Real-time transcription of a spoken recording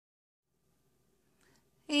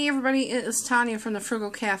Hey everybody, it is Tanya from the Frugal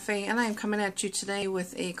Cafe, and I am coming at you today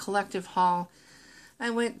with a collective haul. I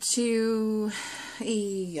went to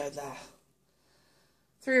 3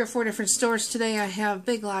 or 4 different stores today. I have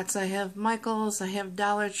Big Lots, I have Michael's, I have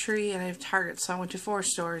Dollar Tree, and I have Target, so I went to 4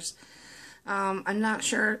 stores. I'm not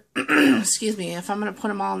sure, excuse me, if I'm going to put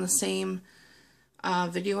them all in the same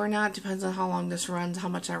video or not. Depends on how long this runs, how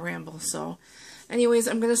much I ramble. So anyways,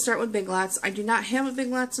 I'm going to start with Big Lots. I do not have a Big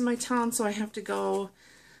Lots in my town, so I have to go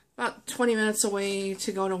about 20 minutes away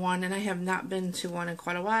to go to one, and I have not been to one in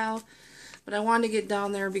quite a while. But I wanted to get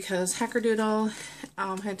down there because Hackerdoodle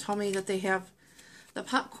had told me that they have the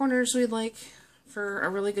popcorners we'd like for a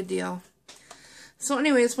really good deal. So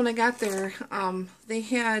anyways, when I got there, they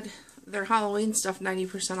had their Halloween stuff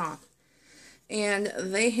 90% off. And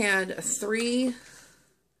they had they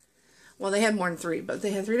had more than 3, but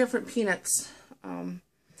they had 3 different Peanuts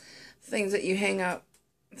things that you hang up.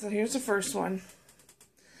 So here's the first one.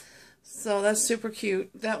 So that's super cute.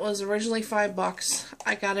 That was originally $5.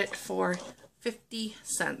 I got it for 50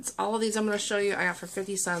 cents. All of these I'm going to show you I got for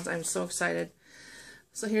 50 cents. I'm so excited.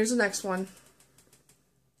 So here's the next one.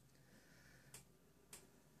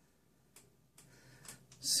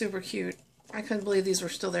 Super cute. I couldn't believe these were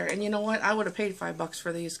still there. And you know what? I would have paid $5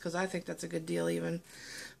 for these because I think that's a good deal even.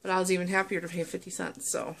 But I was even happier to pay 50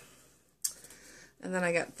 cents. So, and then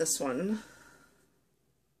I got this one.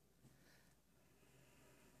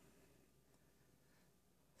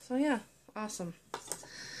 So yeah, awesome.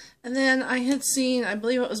 And then I had seen, I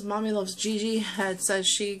believe it was Mommy Loves Gigi, had said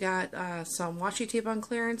she got some washi tape on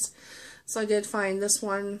clearance. So I did find this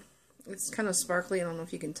one. It's kind of sparkly. I don't know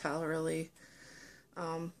if you can tell really.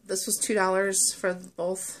 This was $2 for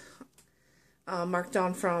both, marked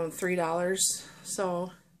down from $3.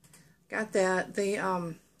 So got that. They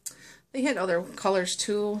had other colors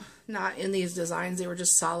too, not in these designs. They were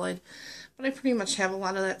just solid. But I pretty much have a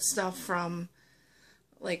lot of that stuff from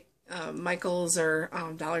like Michael's or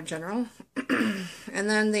Dollar General. And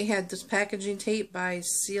then they had this packaging tape by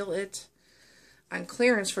Seal It on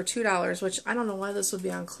clearance for $2, which I don't know why this would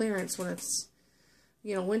be on clearance when it's,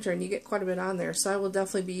 you know, winter and you get quite a bit on there. So I will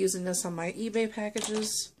definitely be using this on my eBay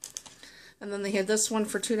packages. And then they had this one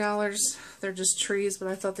for $2. They're just trees, but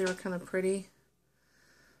I thought they were kind of pretty.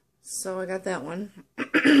 So I got that one.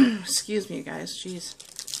 Excuse me, guys. Jeez.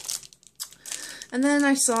 And then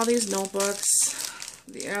I saw these notebooks.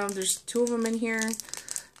 There's 2 of them in here.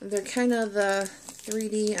 They're kind of the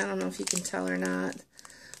 3D. I don't know if you can tell or not.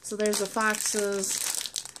 So there's the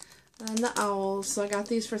foxes and the owls. So I got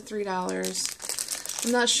these for $3.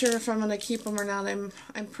 I'm not sure if I'm going to keep them or not. I'm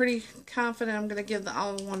pretty confident I'm going to give the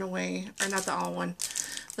owl one away. Or not the owl one.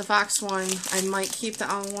 The fox one. I might keep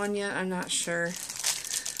the owl one yet. I'm not sure.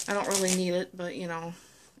 I don't really need it, but you know.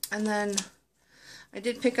 And then I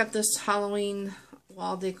did pick up this Halloween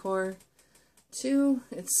wall decor too.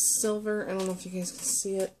 It's silver. I don't know if you guys can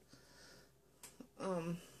see it.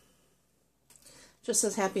 Just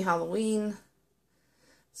says Happy Halloween. It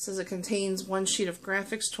says it contains 1 sheet of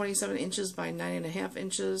graphics, 27 inches by 9.5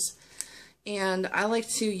 inches. And I like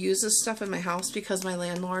to use this stuff in my house because my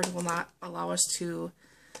landlord will not allow us to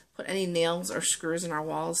put any nails or screws in our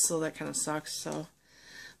walls, so that kind of sucks. So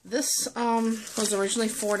this was originally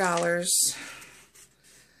 $4.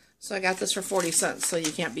 So I got this for 40 cents, so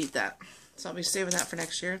you can't beat that. So I'll be saving that for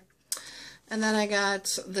next year. And then I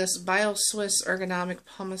got this Bio Swiss ergonomic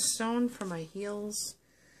pumice stone for my heels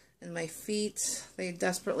and my feet. They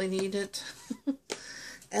desperately need it.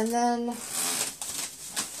 And then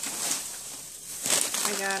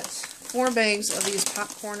I got 4 bags of these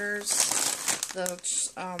popcorners, the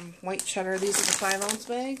white cheddar. These are the 5-ounce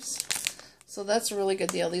bags. So that's a really good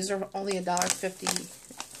deal. These are only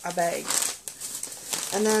 $1.50 a bag.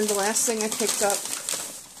 And then the last thing I picked up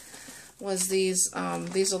was these.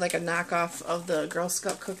 These are like a knockoff of the Girl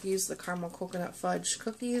Scout cookies, the caramel coconut fudge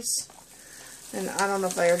cookies. And I don't know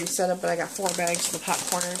if I already said it, but I got 4 bags of the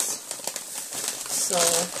popcorners. So,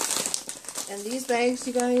 and these bags,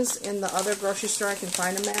 you guys, in the other grocery store I can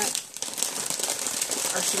find them at,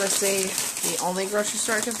 or should I say the only grocery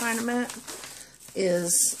store I can find them at,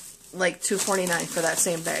 is like $2.49 for that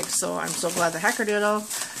same bag. So I'm so glad the Hackerdoodle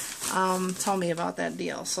told me about that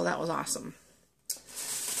deal. So that was awesome.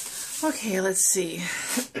 Okay, let's see.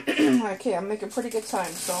 Okay, I'm making pretty good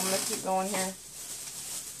time, so I'm going to keep going here.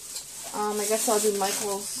 I guess I'll do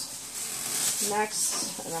Michael's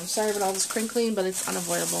next. And I'm sorry about all this crinkling, but it's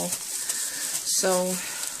unavoidable. So,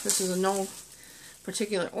 this is in no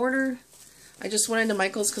particular order. I just went into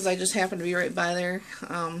Michael's because I just happened to be right by there.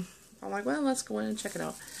 I'm like, well, let's go in and check it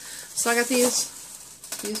out. So I got these.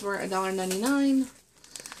 These were $1.99.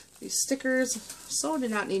 These stickers. So did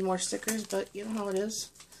not need more stickers, but you know how it is.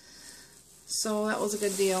 So that was a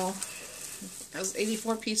good deal. That was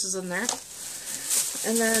 84 pieces in there.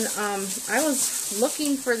 And then I was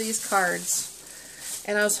looking for these cards,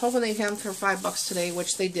 and I was hoping they'd have them for $5 today,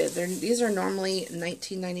 which they did. These are normally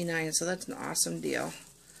 $19.99, so that's an awesome deal.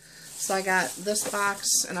 So I got this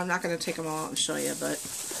box, and I'm not going to take them all out and show you, but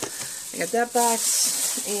I got that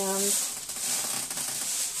box,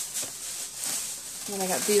 and then I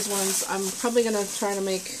got these ones. I'm probably going to try to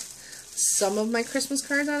make some of my Christmas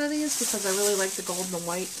cards out of these because I really like the gold and the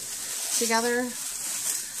white together.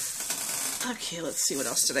 Okay, let's see, what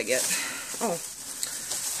else did I get? Oh,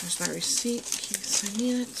 there's my receipt in case I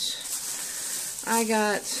need it. I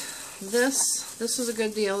got this. This was a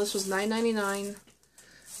good deal. This was $9.99.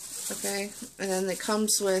 Okay, and then it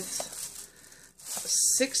comes with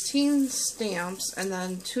 16 stamps and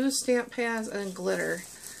then 2 stamp pads and then glitter.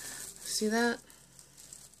 See that?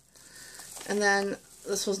 And then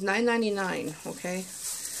this was $9.99. Okay,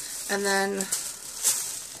 and then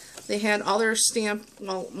they had other stamp,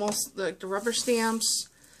 well, most the rubber stamps.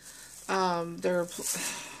 They're,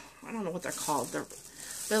 I don't know what they're called.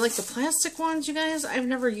 They're like the plastic ones, you guys. I've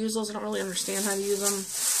never used those. I don't really understand how to use them.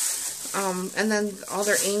 And then all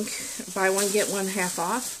their ink, buy one get one half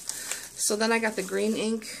off. So then I got the green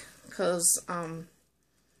ink because I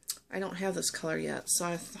don't have this color yet. So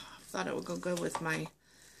I thought it would go good with my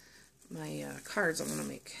cards I'm gonna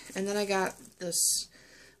make. And then I got this.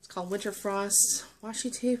 It's called Winter Frost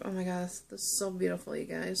washi tape. Oh my gosh, this is so beautiful, you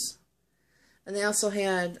guys. And they also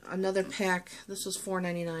had another pack. This was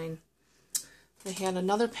 $4.99. They had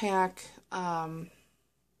another pack. Well,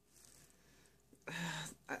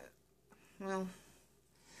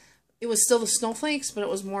 it was still the snowflakes, but it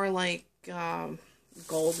was more like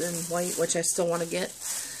gold and white, which I still want to get.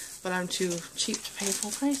 But I'm too cheap to pay full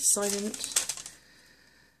price, so I didn't.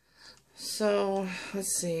 So,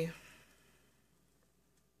 let's see.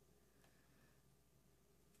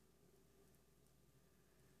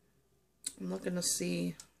 I'm looking to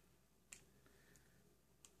see.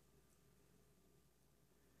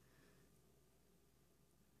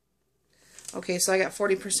 Okay, so I got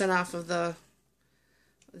 40% off of the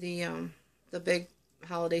big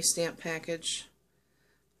holiday stamp package.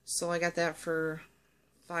 So I got that for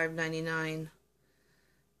 $5.99.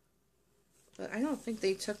 But I don't think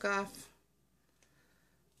they took off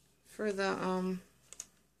for the I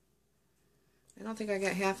don't think I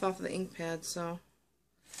got half off of the ink pad, so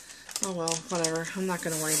oh well, whatever. I'm not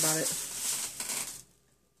going to worry about it.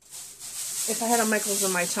 If I had a Michael's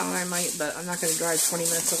in my town, I might, but I'm not going to drive 20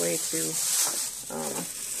 minutes away to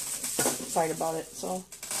fight about it. So,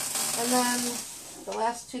 and then the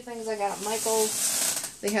last two things I got at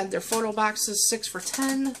Michael's, they had their photo boxes, 6 for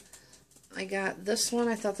 $10. I got this one.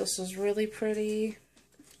 I thought this was really pretty.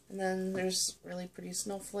 And then there's really pretty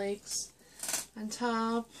snowflakes on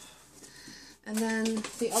top. And then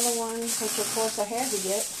the other one, which of course I had to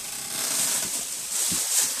get,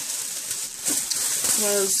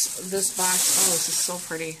 was this box. Oh, this is so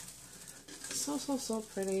pretty. So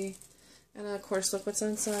pretty. And of course, look what's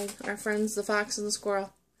inside. Our friends, the fox and the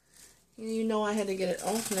squirrel. You know I had to get it.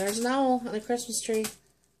 Oh, and there's an owl on the Christmas tree.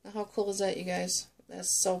 Now, how cool is that, you guys?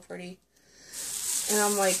 That's so pretty. And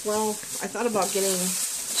I'm like, well, I thought about getting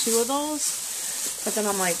 2 of those. But then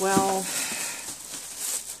I'm like, well,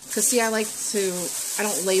 because see, I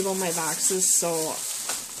don't label my boxes, so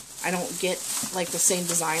I don't get, like, the same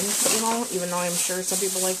designs, you know, even though I'm sure some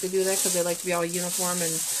people like to do that because they like to be all uniform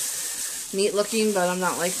and neat looking, but I'm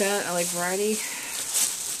not like that. I like variety.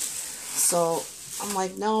 So I'm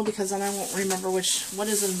like, no, because then I won't remember what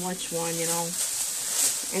is in which one, you know.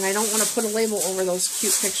 And I don't want to put a label over those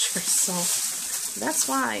cute pictures, so that's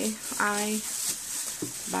why I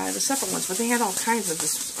buy the separate ones. But they had all kinds of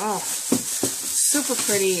just, oh, super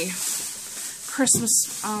pretty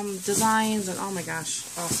Christmas designs, and oh my gosh,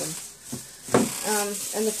 awesome.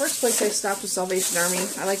 And the first place I stopped was Salvation Army.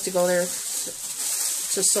 I like to go there to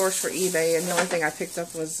source for eBay, and the only thing I picked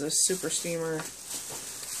up was the Super Steamer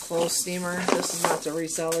clothes steamer. This is not to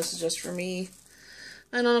resell, this is just for me.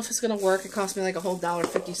 I don't know if it's going to work. It cost me like a whole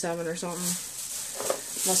 $1.57 or something.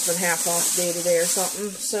 Must have been half off day to day or something.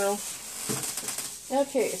 So,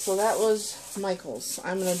 okay, so that was Michael's.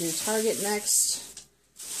 I'm going to do Target next.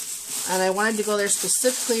 And I wanted to go there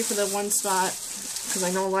specifically for the one spot, because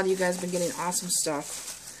I know a lot of you guys have been getting awesome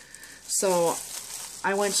stuff. So,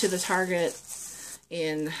 I went to the Target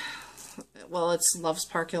in, well, it's Loves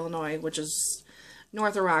Park, Illinois, which is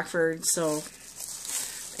north of Rockford. So,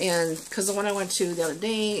 and because the one I went to the other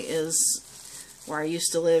day is where I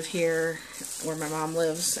used to live here, where my mom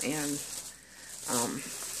lives, and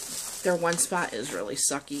their one spot is really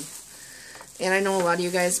sucky. And I know a lot of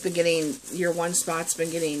you guys been getting, your one spot's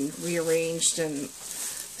been getting rearranged and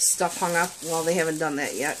stuff hung up. Well, they haven't done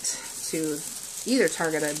that yet to either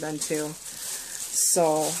Target I've been to.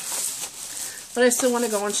 So, but I still want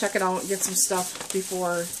to go and check it out and get some stuff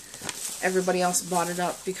before everybody else bought it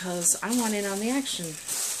up because I want in on the action.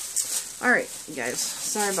 Alright, you guys.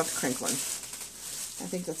 Sorry about the crinkling. I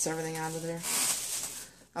think that's everything out of there.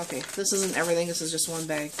 Okay, this isn't everything. This is just one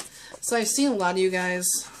bag. So I've seen a lot of you guys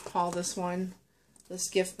haul this one. This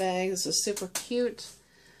gift bag. This is super cute.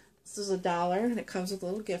 This is $1 and it comes with a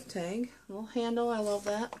little gift tag. A little handle. I love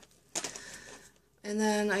that. And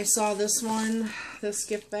then I saw this one, this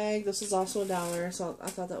gift bag. This is also $1, so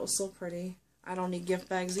I thought that was so pretty. I don't need gift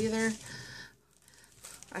bags either.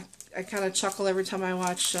 I kind of chuckle every time I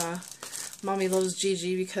watch Mommy Loves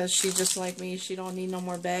Gigi because she's just like me. She don't need no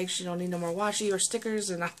more bags. She don't need no more washi or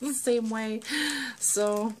stickers, and I'm the same way.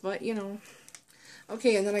 So, but you know.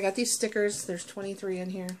 Okay, and then I got these stickers. There's 23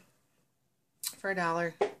 in here for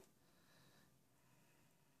 $1.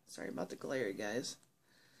 Sorry about the glare, guys.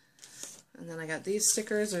 And then I got these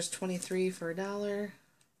stickers. There's 23 for $1.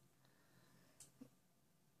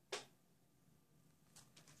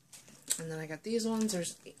 And then I got these ones.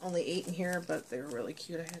 There's only 8 in here, but they were really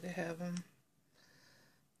cute. I had to have them.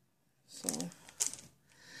 So,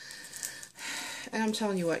 and I'm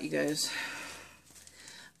telling you what, you guys.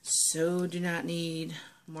 So do not need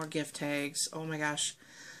more gift tags. Oh my gosh.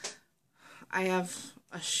 I have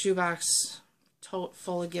a shoebox tote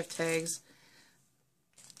full of gift tags.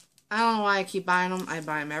 I don't know why I keep buying them. I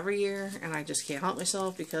buy them every year, and I just can't help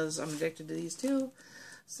myself because I'm addicted to these too.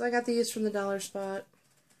 So I got these from the dollar spot.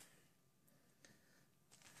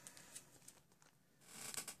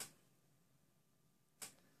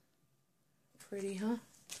 Pretty, huh?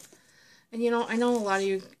 And you know, I know a lot of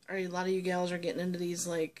you gals are getting into these,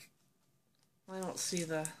 like, well, I don't see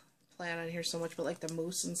the plaid on here so much, but like the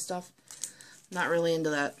moose and stuff. Not really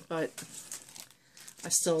into that, but I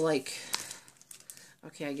still like.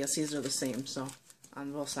 Okay, I guess these are the same, so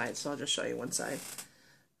on both sides, so I'll just show you one side.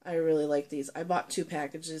 I really like these. I bought 2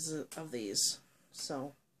 packages of these,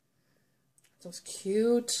 so those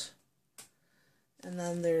cute. And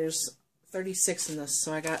then there's 36 in this,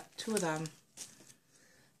 so I got 2 of them.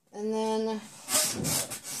 And then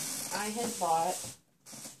I had bought,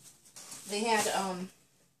 they had, on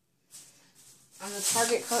the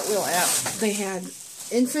Target Cartwheel app, they had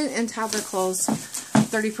infant and toddler clothes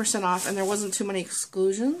 30% off, and there wasn't too many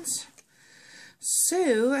exclusions.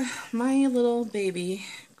 So, my little baby,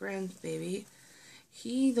 grandbaby,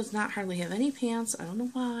 he does not hardly have any pants. I don't know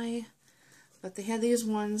why. But they had these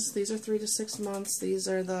ones. These are 3 to 6 months. These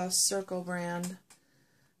are the Circle brand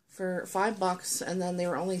for $5, and then they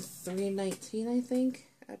were only $3.19, I think,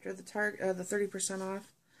 after the 30%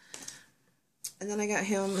 off. And then I got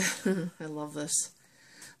him, I love this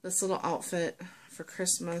little outfit for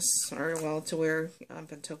Christmas, or well, to wear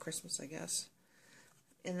up until Christmas, I guess.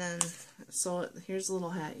 And then, so here's a little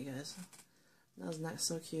hat, you guys. Isn't that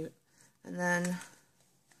so cute? And then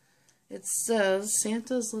it says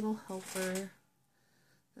Santa's Little Helper.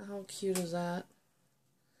 How cute is that?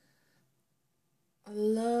 I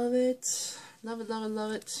love it. Love it, love it,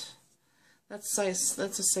 love it. That's size,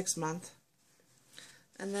 that's a 6-month.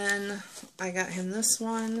 And then I got him this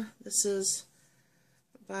one. This is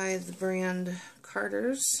by the brand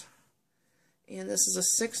Carter's. And this is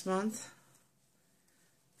a 6-month.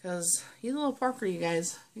 Because he's a little Parker, you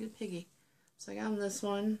guys. He's a piggy. So I got him this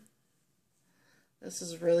one. This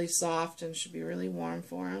is really soft and should be really warm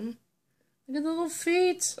for him. Look at the little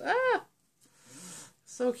feet. Ah!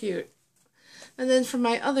 So cute. And then for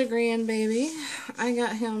my other grandbaby, I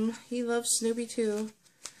got him. He loves Snoopy too.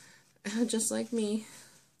 Just like me.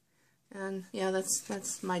 And yeah,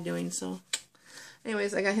 that's my doing, so.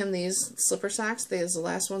 Anyways, I got him these slipper socks. These are the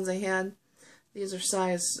last ones I had. These are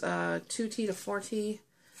size 2T to 4T.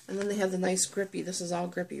 And then they have the nice grippy. This is all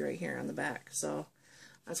grippy right here on the back. So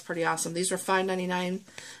that's pretty awesome. These were $5.99.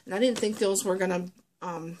 And I didn't think those were going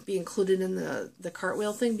to be included in the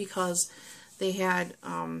Cartwheel thing because they had,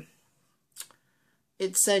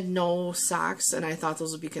 it said no socks. And I thought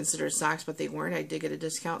those would be considered socks, but they weren't. I did get a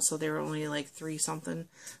discount, so they were only like $3 something.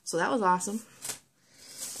 So that was awesome.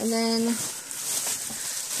 And then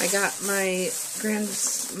I got my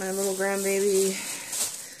little grandbaby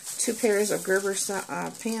 2 pairs of Gerber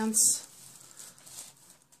pants.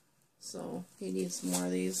 So he needs more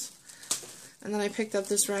of these. And then I picked up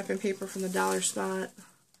this wrapping paper from the dollar spot.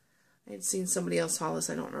 I had seen somebody else haul this.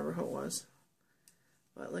 I don't remember who it was.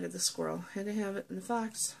 But look at the squirrel. Had to have it in the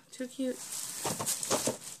fox. Too cute.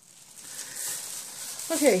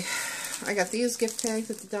 Okay. I got these gift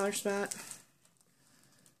tags at the dollar spot.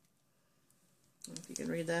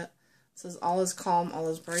 can read that. It says, all is calm, all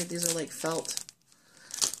is bright. These are like felt.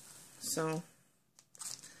 So,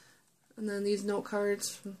 and then these note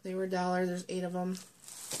cards, they were $1. There's 8 of them.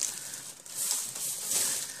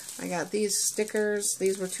 I got these stickers.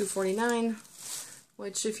 These were $2.49,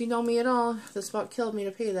 which, if you know me at all, this about killed me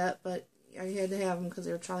to pay that, but I had to have them because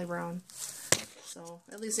they were Charlie Brown. So,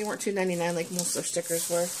 at least they weren't $2.99 like most of their stickers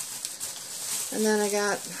were. And then I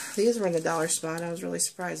got, these were in the dollar spot. I was really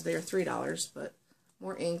surprised. They were $3, but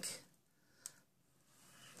more ink.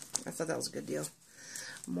 I thought that was a good deal.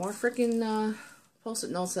 More freaking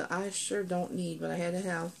Post-it notes that I sure don't need, but I had to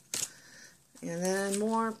have. And then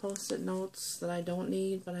more Post-it notes that I don't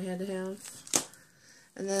need, but I had to have.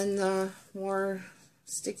 And then more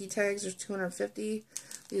sticky tags. There's 250.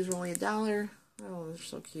 These were only $1. Oh, they're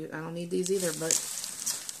so cute. I don't need these either, but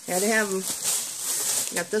I had to have them.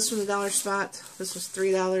 Got this from the dollar spot. This was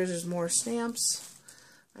 $3. There's more stamps.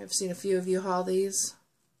 I've seen a few of you haul these.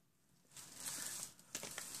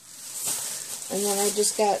 And then I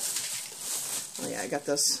just got, oh yeah, I got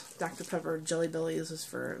this Dr. Pepper Jelly Belly. This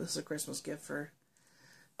is a Christmas gift for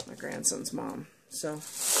my grandson's mom. So,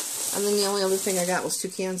 and then the only other thing I got was 2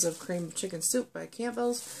 cans of cream chicken soup by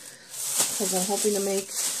Campbell's, because I'm hoping to make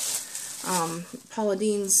Paula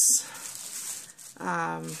Deen's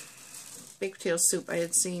baked potato soup. I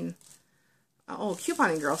had seen, oh,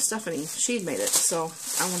 Couponing Girl, Stephanie, she'd made it, so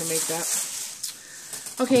I want to make that.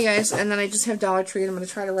 Okay, guys, and then I just have Dollar Tree, and I'm going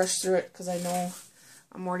to try to rush through it, because I know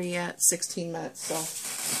I'm already at 16 minutes, so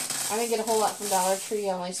I didn't get a whole lot from Dollar Tree.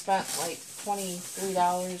 I only spent like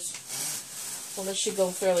 $23, so this should go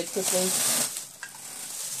fairly quickly.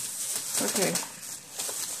 Okay.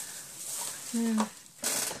 Yeah,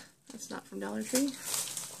 that's not from Dollar Tree.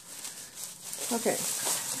 Okay.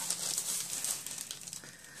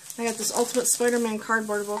 I got this Ultimate Spider-Man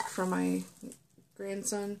cardboard book for my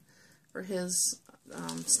grandson for his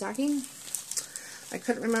stocking. I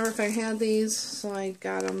couldn't remember if I had these, so I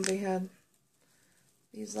got them. They had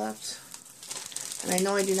these left. And I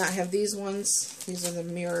know I do not have these ones. These are the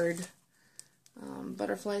mirrored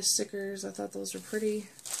butterfly stickers. I thought those were pretty.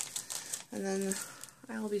 And then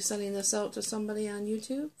I will be sending this out to somebody on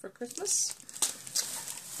YouTube for Christmas.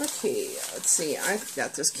 Okay, let's see. I've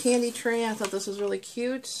got this candy tray. I thought this was really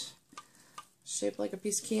cute. Shaped like a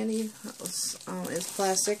piece of candy. That was, it's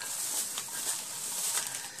plastic.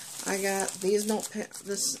 I got these notepad.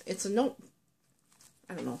 It's a note.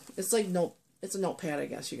 I don't know. It's like it's a notepad, I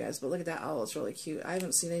guess, you guys. But look at that. Oh, it's really cute. I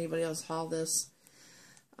haven't seen anybody else haul this.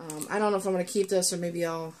 I don't know if I'm going to keep this, or maybe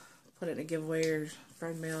I'll put it in a giveaway or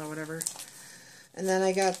friend mail or whatever. And then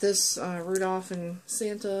I got this Rudolph and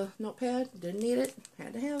Santa notepad. Didn't need it.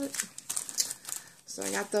 Had to have it. So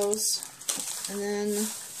I got those. And then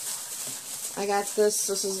I got this.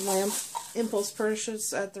 This is my impulse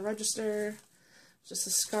purchase at the register. Just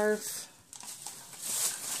a scarf.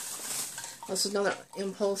 This is another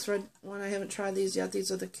impulse red one. I haven't tried these yet.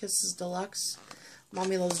 These are the Kisses Deluxe.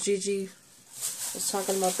 Mommy Loves Gigi was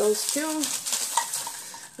talking about those too.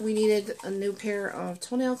 We needed a new pair of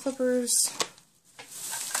toenail clippers.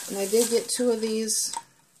 And I did get 2 of these.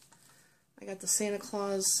 I got the Santa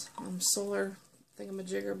Claus solar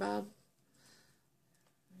thingamajigger bob.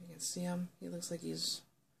 You can see him. He looks like he's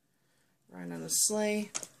riding on a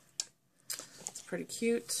sleigh. Pretty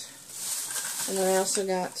cute. And then I also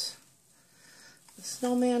got the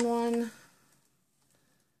snowman one.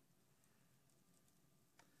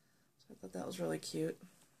 So I thought that was really cute.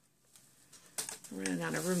 I'm running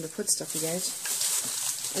out of room to put stuff, you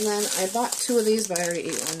guys. And then I bought 2 of these, but I already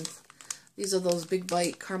ate one. These are those Big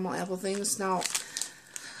Bite caramel apple things. Now,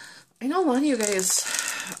 I know a lot of you guys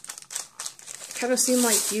kind of seem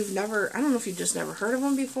like you've never, I don't know if you've just never heard of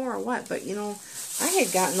them before or what, but you know, I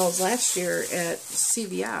had gotten those last year at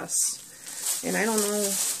CVS, and I don't know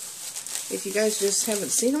if you guys just haven't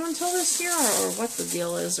seen them until this year, or what the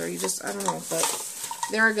deal is, or you just, I don't know, but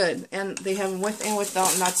they're good, and they have them with and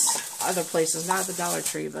without, and that's other places, not the Dollar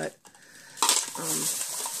Tree, but,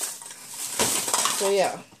 so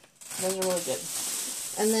yeah, those are really good.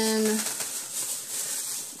 And then,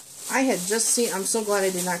 I had just seen, I'm so glad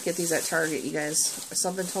I did not get these at Target, you guys.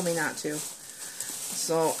 Something told me not to.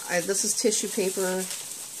 So, this is tissue paper.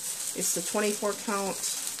 It's the 24 count.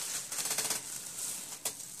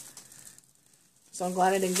 So, I'm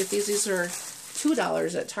glad I didn't get these. These are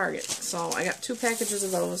 $2 at Target. So, I got 2 packages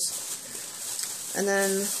of those. And then,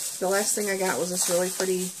 the last thing I got was this really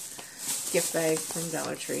pretty gift bag from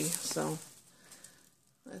Dollar Tree. So,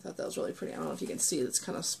 I thought that was really pretty. I don't know if you can see it. It's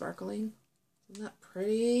kind of sparkling. Isn't that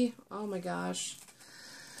pretty? Oh my gosh.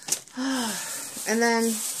 And then,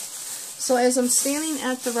 so as I'm standing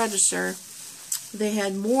at the register, they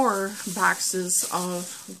had more boxes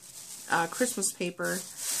of Christmas paper.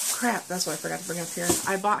 Crap, that's what I forgot to bring up here.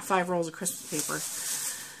 I bought 5 rolls of Christmas paper.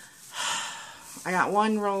 I got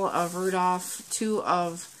 1 roll of Rudolph, 2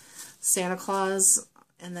 of Santa Claus,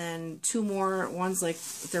 and then 2 more. One's like,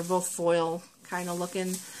 they're both foil kind of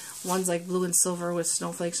looking. One's like blue and silver with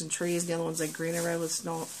snowflakes and trees. The other one's like green and red with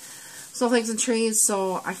snowflakes and trees.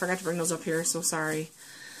 So I forgot to bring those up here, so sorry.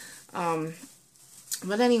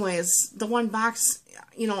 But anyways, the one box,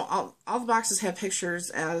 you know, all the boxes have pictures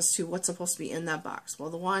as to what's supposed to be in that box. Well,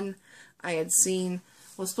 the one I had seen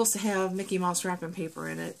was supposed to have Mickey Mouse wrapping paper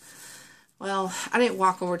in it. Well, I didn't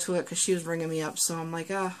walk over to it because she was bringing me up, so I'm like,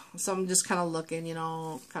 so I'm just kind of looking, you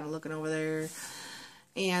know, kind of looking over there,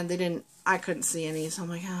 and I couldn't see any, so I'm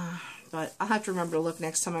like, but I'll have to remember to look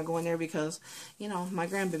next time I go in there because, you know, my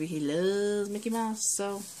grandbaby, he loves Mickey Mouse,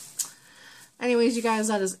 so, anyways, you guys,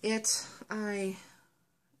 that is it. I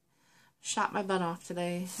shot my butt off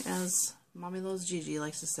today, as Mommy Loves Gigi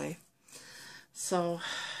likes to say. So,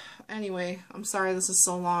 anyway, I'm sorry this is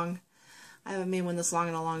so long. I haven't made one this long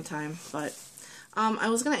in a long time, but I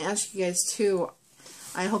was going to ask you guys too,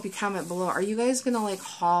 I hope you comment below, are you guys going to like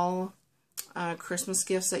haul Christmas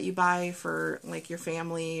gifts that you buy for like your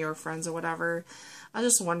family or friends or whatever? I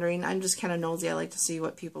was just wondering, I'm just kind of nosy, I like to see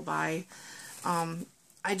what people buy.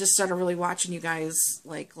 I just started really watching you guys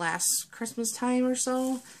like last Christmas time or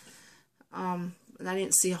so, and I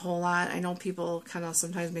didn't see a whole lot. I know people kind of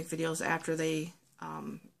sometimes make videos after they,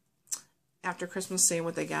 after Christmas saying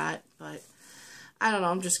what they got, but I don't know,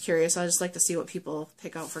 I'm just curious. I just like to see what people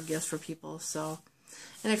pick out for gifts for people, so,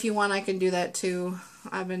 and if you want, I can do that too.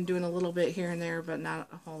 I've been doing a little bit here and there, but not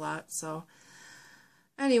a whole lot, so,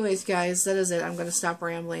 anyways, guys, that is it. I'm going to stop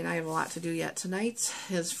rambling. I have a lot to do yet. Tonight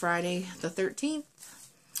is Friday the 13th,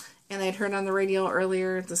 and I'd heard on the radio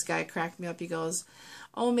earlier, this guy cracked me up. He goes,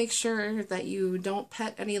 oh, make sure that you don't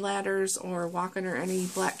pet any ladders or walk under any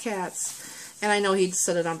black cats. And I know he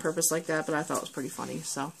said it on purpose like that, but I thought it was pretty funny.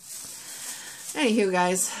 So, anywho,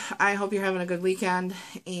 guys, I hope you're having a good weekend,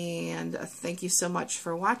 and thank you so much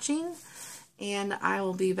for watching. And I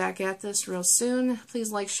will be back at this real soon.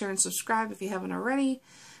 Please like, share, and subscribe if you haven't already.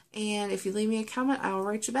 And if you leave me a comment, I will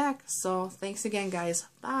write you back. So, thanks again, guys.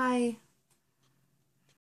 Bye.